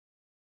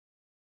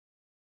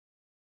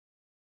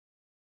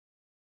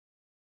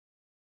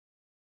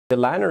The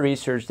line of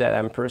research that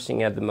I'm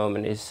pursuing at the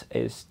moment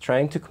is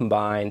trying to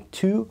combine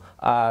two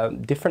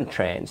different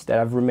trends that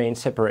have remained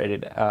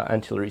separated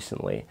until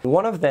recently.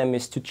 One of them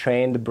is to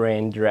train the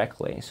brain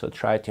directly, so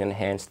try to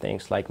enhance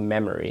things like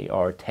memory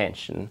or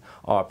attention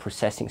or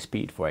processing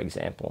speed, for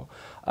example.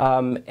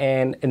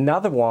 And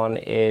another one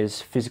is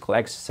physical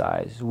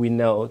exercise. We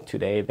know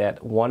today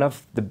that one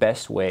of the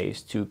best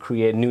ways to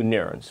create new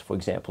neurons, for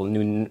example,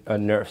 new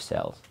nerve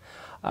cells,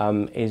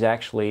 is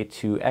actually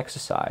to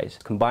exercise,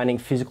 combining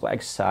physical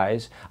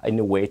exercise in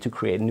a way to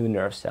create new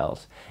nerve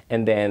cells,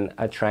 and then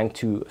trying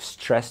to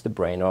stress the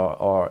brain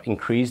or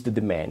increase the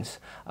demands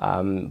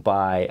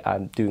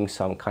by doing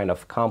some kind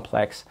of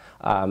complex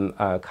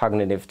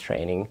cognitive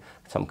training,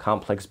 some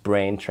complex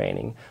brain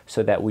training,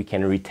 so that we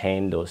can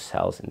retain those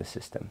cells in the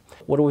system.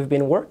 What we've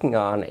been working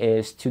on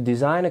is to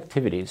design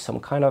activities, some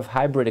kind of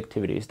hybrid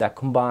activities that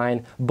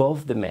combine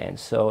both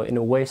demands. So in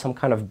a way, some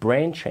kind of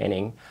brain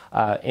training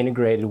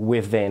integrated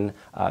within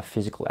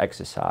physical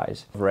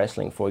exercise,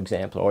 wrestling, for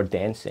example, or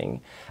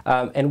dancing.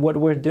 And what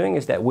we're doing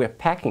is that we're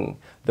packing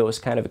those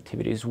kind of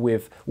activities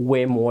with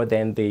way more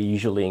than they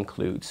usually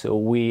include. So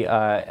we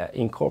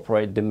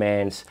incorporate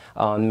demands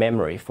on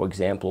memory, for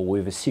example,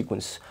 with a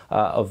sequence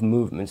of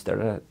movements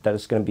that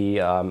is going to be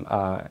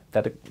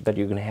that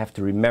you're going to have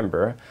to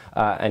remember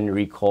and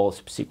recall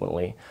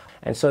subsequently.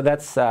 And so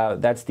that's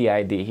the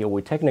idea here.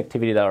 We take an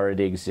activity that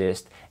already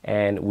exists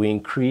and we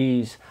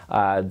increase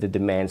the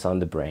demands on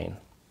the brain.